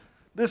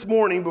This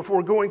morning,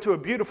 before going to a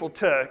beautiful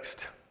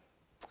text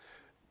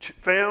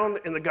found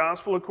in the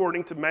Gospel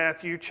according to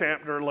Matthew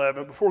chapter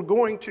 11, before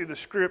going to the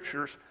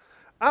scriptures,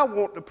 I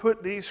want to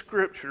put these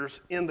scriptures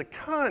in the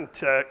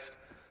context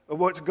of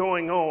what's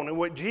going on and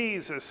what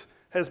Jesus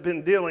has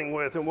been dealing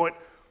with and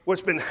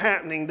what's been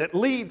happening that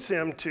leads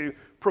him to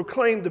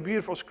proclaim the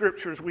beautiful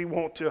scriptures we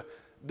want to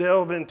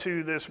delve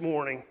into this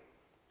morning.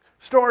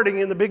 Starting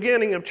in the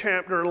beginning of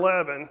chapter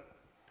 11,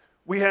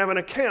 we have an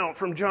account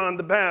from John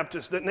the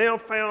Baptist that now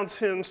finds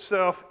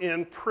himself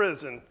in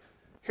prison,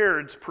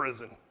 Herod's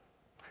prison.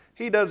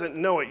 He doesn't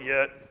know it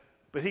yet,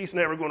 but he's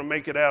never going to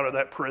make it out of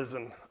that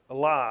prison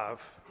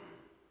alive.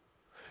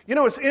 You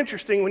know, it's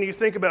interesting when you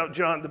think about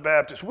John the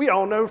Baptist. We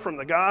all know from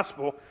the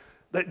gospel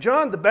that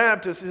John the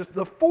Baptist is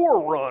the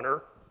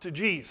forerunner to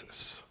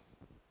Jesus.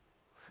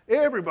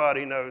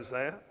 Everybody knows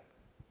that.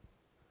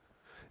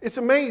 It's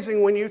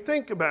amazing when you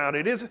think about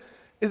it. Is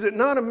it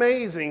not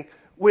amazing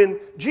when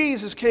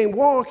Jesus came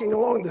walking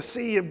along the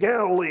Sea of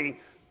Galilee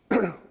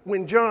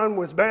when John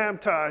was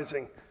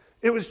baptizing?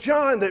 It was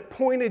John that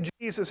pointed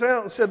Jesus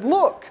out and said,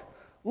 look,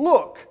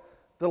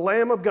 the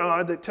Lamb of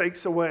God that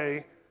takes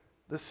away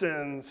the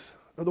sins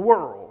of the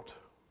world.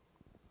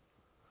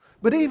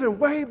 But even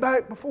way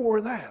back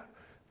before that,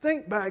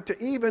 think back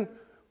to even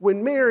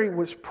when Mary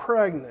was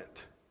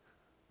pregnant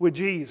with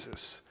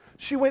Jesus.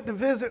 She went to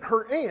visit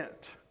her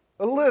aunt,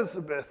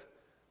 Elizabeth.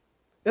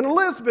 And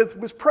Elizabeth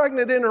was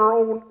pregnant in her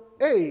own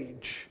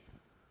age.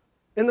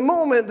 In the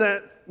moment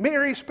that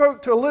Mary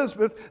spoke to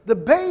Elizabeth, the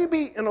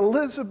baby in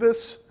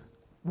Elizabeth's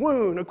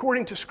womb,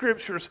 according to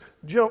scriptures,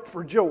 jumped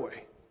for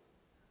joy.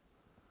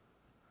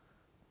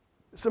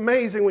 It's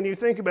amazing when you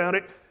think about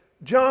it.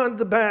 John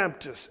the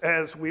Baptist,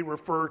 as we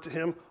refer to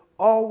him,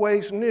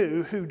 always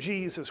knew who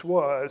Jesus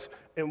was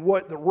and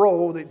what the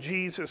role that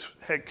Jesus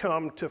had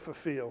come to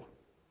fulfill.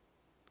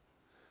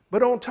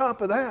 But on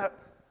top of that,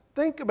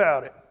 think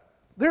about it.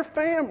 They're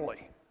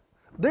family.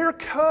 They're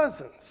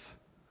cousins.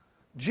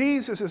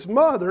 Jesus'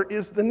 mother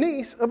is the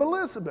niece of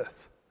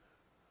Elizabeth.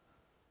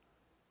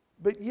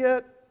 But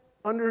yet,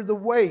 under the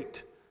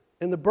weight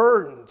and the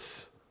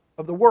burdens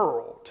of the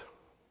world,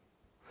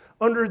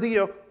 under the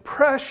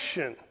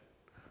oppression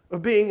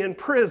of being in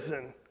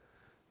prison,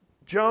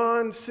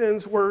 John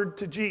sends word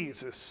to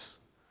Jesus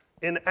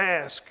and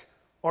asks,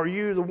 are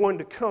you the one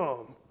to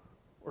come,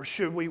 or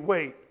should we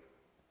wait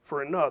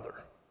for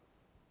another?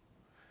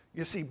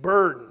 You see,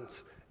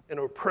 burdens and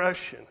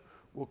oppression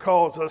will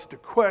cause us to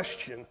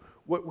question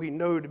what we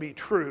know to be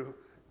true,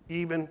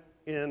 even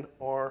in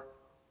our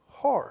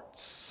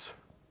hearts.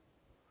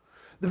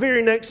 The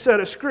very next set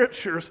of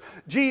scriptures,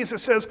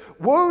 Jesus says,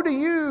 woe to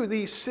you,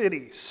 these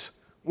cities.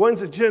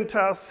 One's a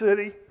Gentile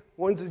city,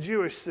 one's a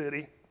Jewish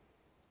city.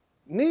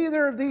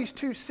 Neither of these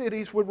two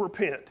cities would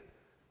repent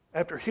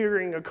after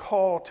hearing a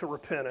call to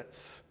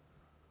repentance.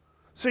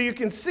 So you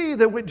can see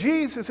that what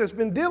Jesus has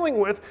been dealing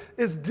with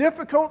is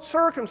difficult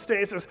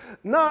circumstances.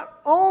 Not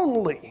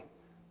only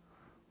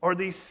are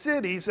these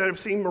cities that have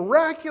seen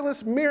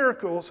miraculous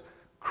miracles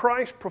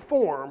Christ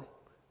perform,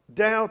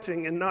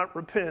 doubting and not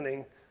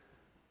repenting,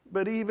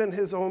 but even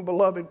his own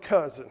beloved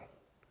cousin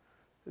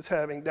is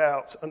having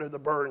doubts under the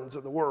burdens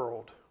of the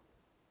world.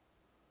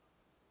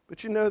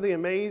 But you know the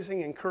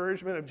amazing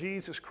encouragement of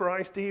Jesus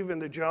Christ even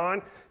to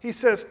John? He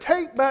says,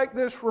 take back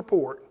this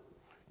report.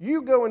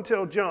 You go and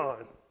tell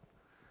John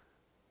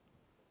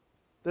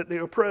that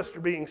the oppressed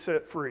are being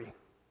set free,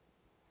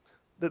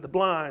 that the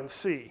blind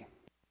see,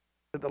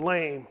 that the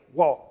lame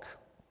walk.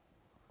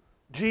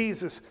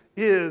 Jesus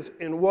is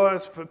and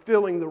was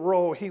fulfilling the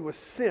role he was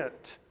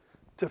sent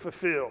to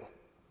fulfill,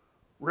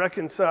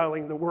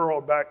 reconciling the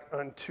world back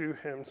unto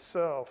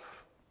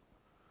himself.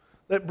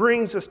 That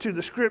brings us to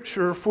the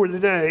scripture for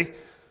today,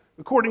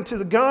 according to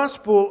the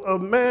Gospel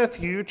of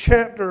Matthew,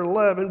 chapter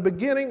 11,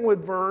 beginning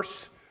with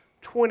verse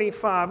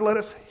 25. Let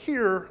us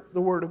hear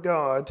the word of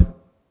God.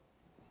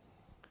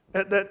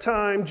 At that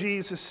time,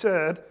 Jesus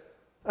said,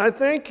 I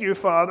thank you,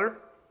 Father,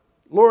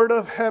 Lord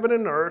of heaven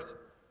and earth,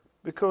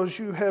 because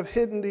you have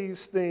hidden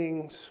these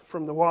things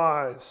from the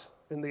wise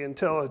and the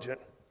intelligent,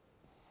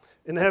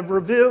 and have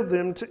revealed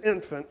them to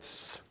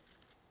infants.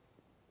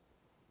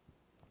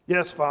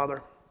 Yes,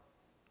 Father,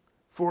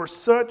 for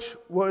such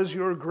was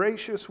your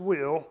gracious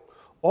will.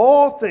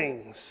 All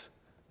things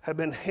have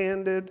been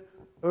handed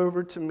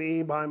over to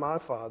me by my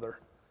Father,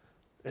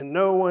 and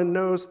no one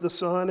knows the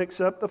Son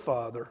except the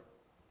Father,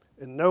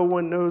 and no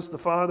one knows the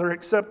Father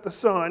except the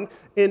Son,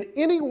 and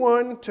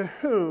anyone to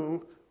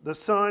whom the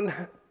Son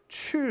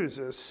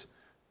chooses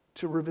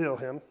to reveal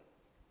him.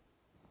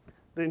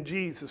 Then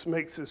Jesus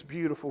makes this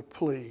beautiful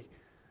plea.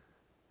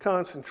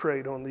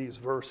 Concentrate on these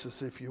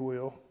verses, if you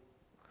will.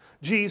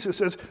 Jesus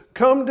says,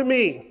 come to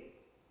me,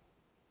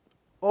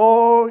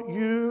 all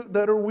you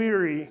that are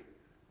weary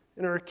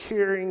and are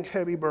carrying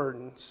heavy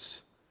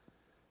burdens,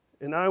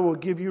 and I will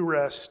give you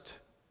rest.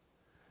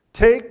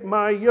 Take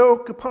my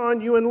yoke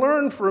upon you and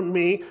learn from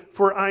me,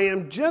 for I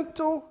am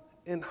gentle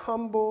and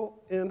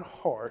humble in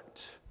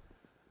heart,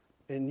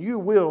 and you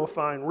will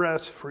find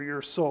rest for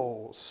your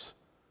souls.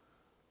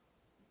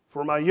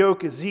 For my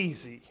yoke is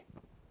easy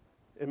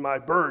and my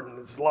burden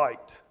is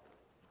light.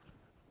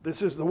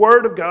 This is the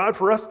word of God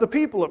for us, the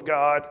people of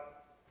God.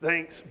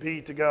 Thanks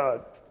be to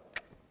God.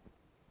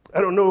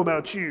 I don't know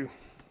about you,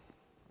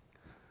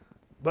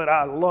 but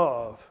I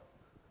love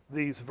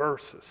these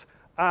verses.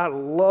 I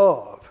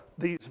love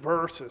these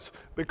verses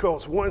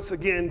because once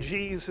again,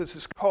 Jesus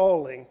is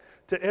calling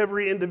to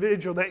every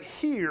individual that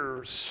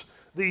hears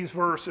these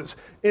verses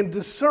and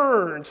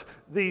discerns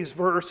these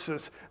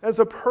verses as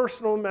a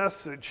personal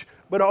message,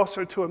 but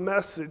also to a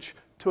message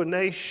to a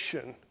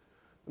nation,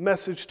 a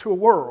message to a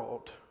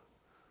world.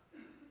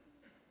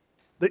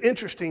 The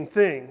interesting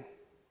thing,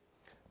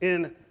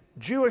 in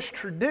Jewish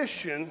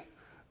tradition,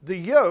 the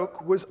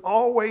yoke was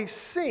always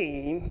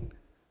seen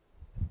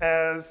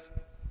as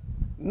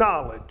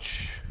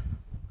knowledge.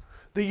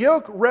 The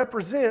yoke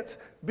represents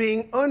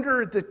being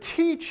under the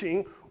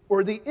teaching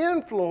or the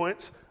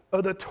influence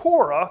of the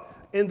Torah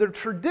and the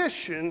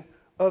tradition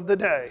of the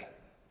day.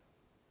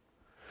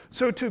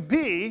 So to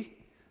be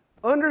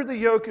under the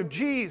yoke of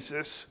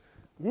Jesus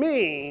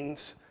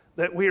means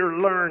that we are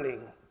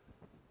learning.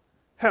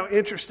 How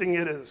interesting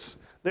it is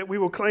that we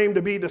will claim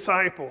to be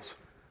disciples,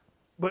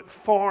 but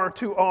far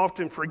too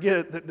often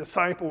forget that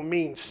disciple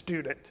means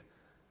student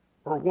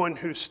or one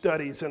who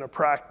studies in a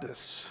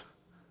practice.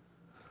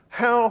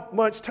 How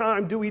much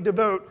time do we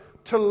devote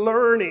to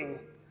learning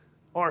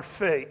our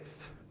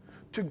faith,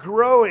 to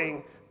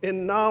growing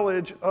in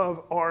knowledge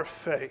of our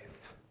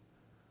faith?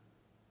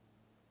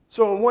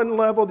 So on one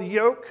level, the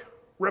yoke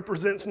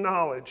represents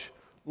knowledge,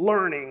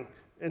 learning,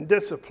 and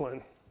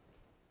discipline.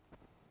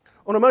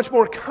 On a much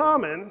more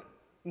common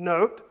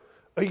note,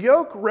 a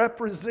yoke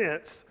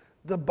represents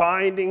the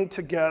binding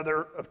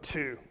together of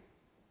two.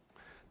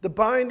 The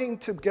binding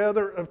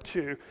together of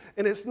two.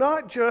 And it's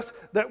not just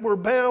that we're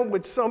bound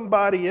with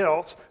somebody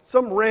else,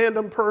 some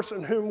random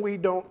person whom we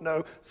don't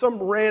know,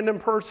 some random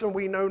person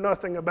we know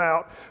nothing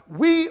about.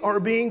 We are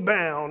being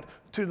bound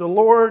to the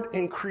Lord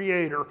and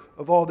Creator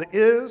of all that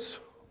is,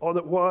 all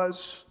that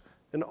was,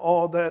 and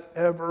all that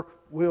ever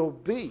will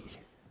be.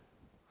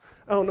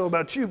 I don't know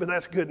about you, but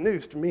that's good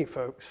news to me,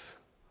 folks.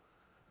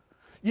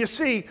 You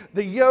see,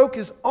 the yoke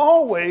is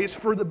always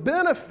for the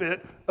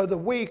benefit of the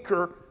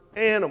weaker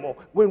animal.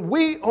 When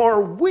we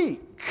are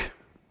weak,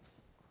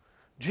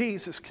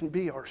 Jesus can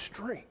be our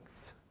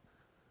strength.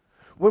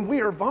 When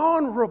we are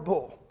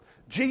vulnerable,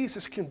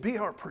 Jesus can be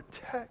our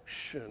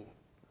protection.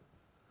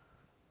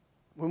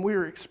 When we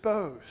are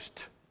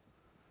exposed,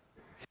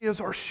 He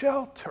is our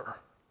shelter.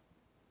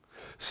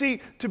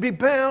 See, to be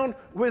bound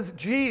with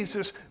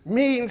Jesus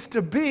means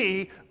to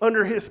be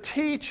under His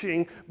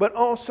teaching, but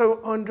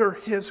also under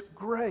His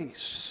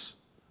grace,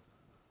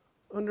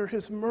 under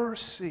His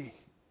mercy.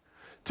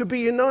 To be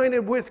united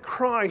with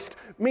Christ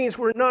means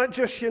we're not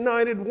just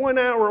united 1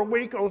 hour a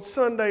week on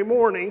Sunday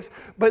mornings,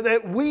 but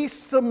that we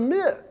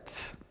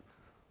submit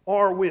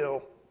our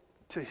will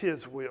to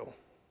His will.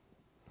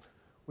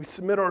 We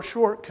submit our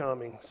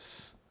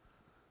shortcomings,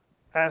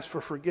 ask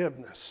for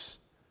forgiveness,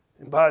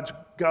 and by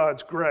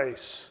God's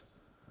grace,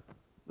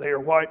 they are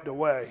wiped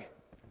away,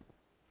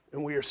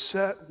 and we are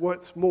set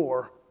once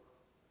more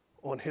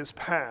on His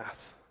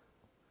path.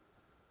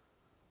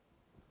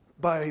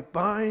 By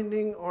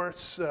binding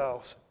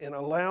ourselves and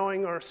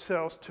allowing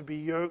ourselves to be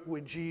yoked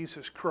with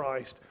Jesus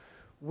Christ,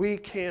 we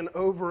can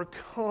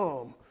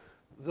overcome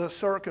the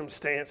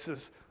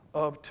circumstances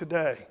of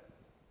today.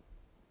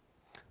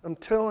 I'm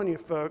telling you,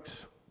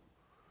 folks,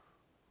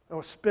 I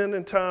was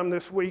spending time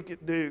this week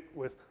at Duke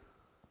with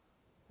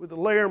the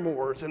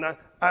Larimores, and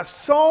I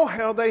saw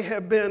how they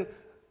have been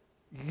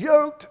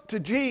yoked to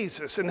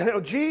Jesus and how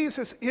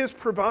Jesus is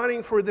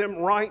providing for them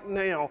right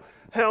now,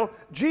 how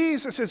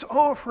Jesus is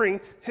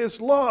offering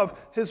His love,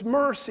 His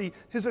mercy,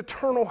 His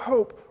eternal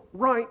hope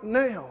right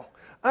now.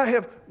 I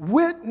have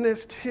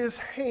witnessed His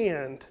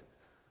hand,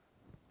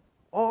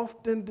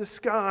 often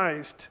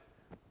disguised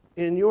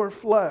in your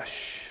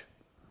flesh,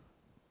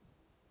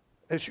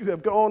 as you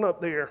have gone up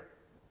there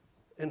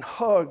and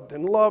hugged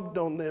and loved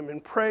on them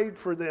and prayed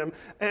for them,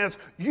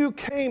 as you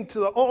came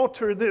to the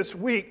altar this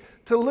week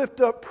to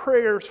lift up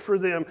prayers for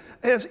them,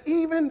 as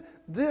even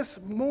this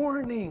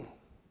morning,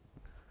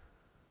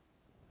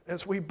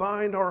 as we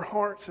bind our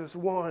hearts as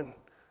one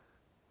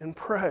and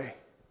pray.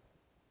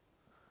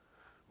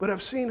 But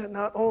I've seen it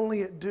not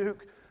only at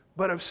Duke,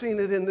 but I've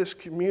seen it in this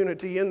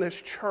community, in this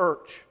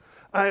church.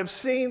 I have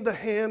seen the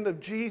hand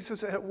of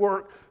Jesus at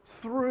work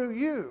through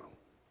you.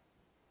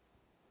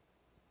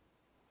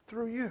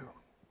 Through you.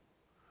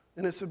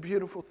 And it's a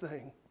beautiful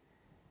thing.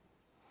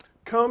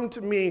 Come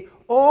to me,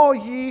 all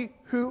ye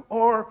who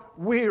are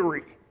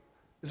weary.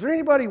 Is there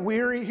anybody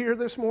weary here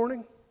this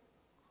morning?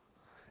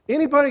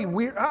 Anybody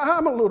weary?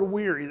 I'm a little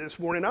weary this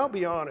morning, I'll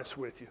be honest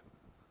with you.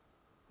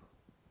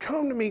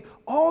 Come to me,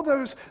 all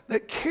those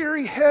that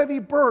carry heavy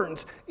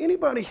burdens.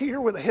 Anybody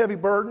here with a heavy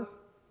burden?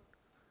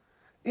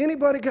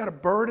 Anybody got a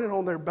burden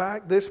on their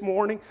back this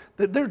morning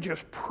that they're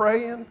just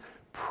praying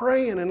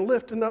and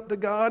lifting up to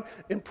God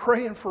and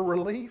praying for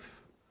relief?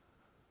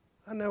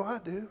 I know I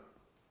do.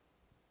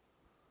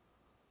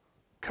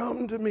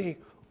 Come to me,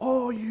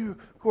 all you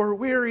who are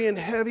weary and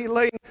heavy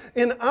laden,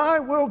 and I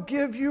will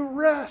give you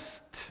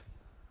rest.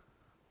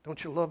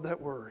 Don't you love that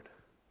word?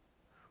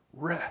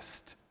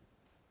 Rest.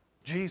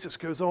 Jesus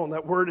goes on.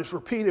 That word is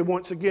repeated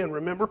once again,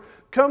 remember?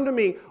 Come to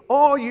me,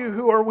 all you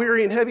who are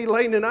weary and heavy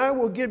laden, and I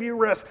will give you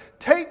rest.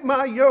 Take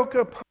my yoke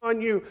upon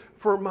you,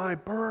 for my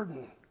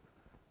burden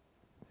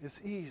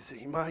is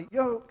easy. My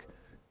yoke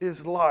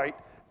is light,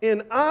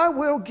 and I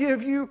will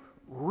give you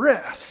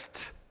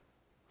rest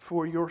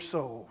for your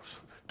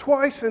souls.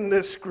 Twice in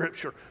this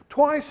scripture,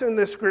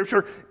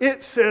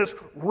 it says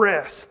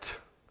rest.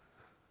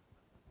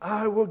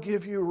 I will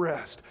give you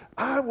rest.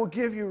 I will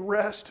give you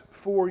rest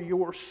for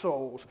your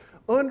souls.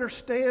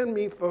 Understand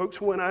me, folks,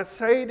 when I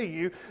say to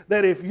you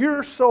that if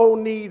your soul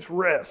needs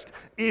rest,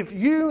 if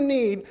you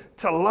need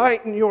to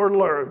lighten your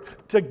load,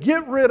 to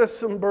get rid of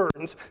some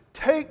burdens,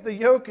 take the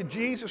yoke of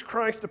Jesus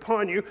Christ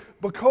upon you,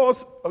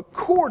 because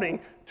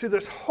according to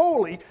this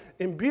holy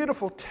and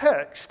beautiful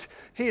text,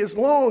 He is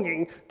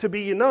longing to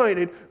be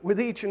united with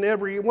each and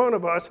every one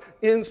of us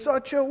in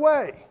such a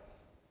way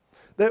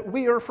that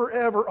we are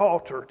forever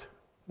altered.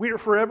 We are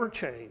forever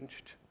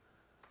changed.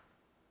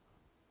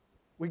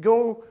 We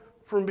go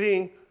from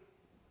being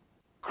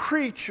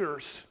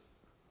creatures,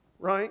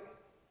 right,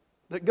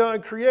 that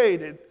God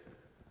created,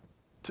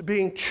 to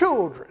being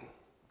children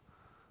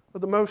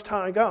of the Most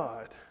High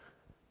God.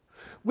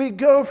 We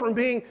go from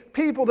being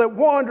people that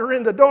wander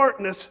in the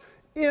darkness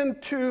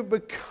into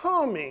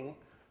becoming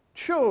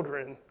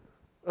children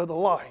of the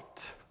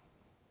light.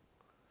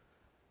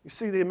 You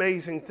see, the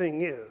amazing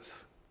thing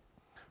is,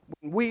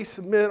 when we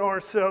submit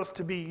ourselves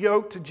to be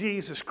yoked to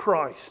Jesus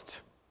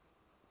Christ,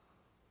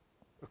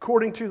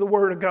 according to the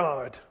Word of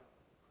God,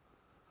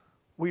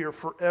 we are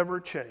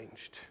forever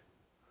changed.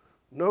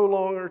 No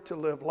longer to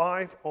live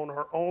life on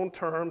our own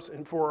terms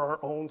and for our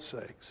own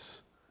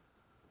sakes,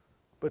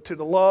 but to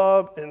the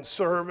love and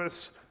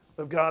service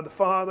of God the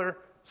Father,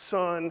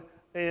 Son,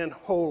 and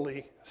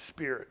Holy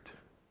Spirit.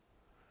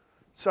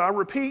 So I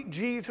repeat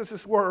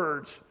Jesus'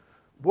 words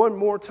one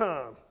more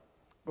time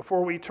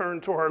before we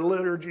turn to our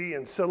liturgy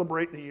and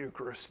celebrate the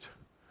Eucharist.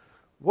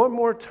 One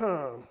more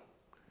time,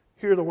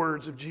 hear the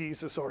words of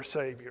Jesus, our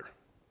Savior.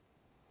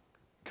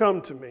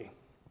 Come to me,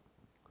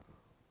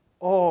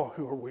 all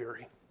who are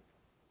weary,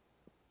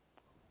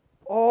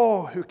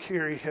 all who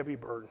carry heavy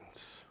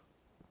burdens.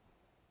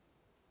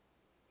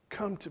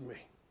 Come to me.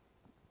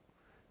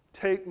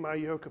 Take my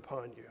yoke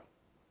upon you.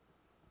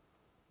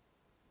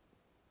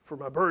 For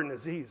my burden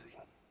is easy.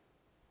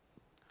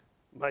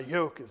 My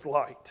yoke is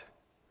light.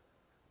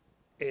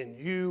 And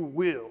you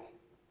will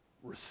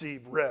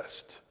receive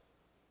rest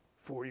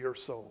for your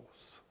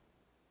souls.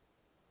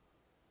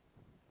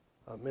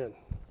 Amen.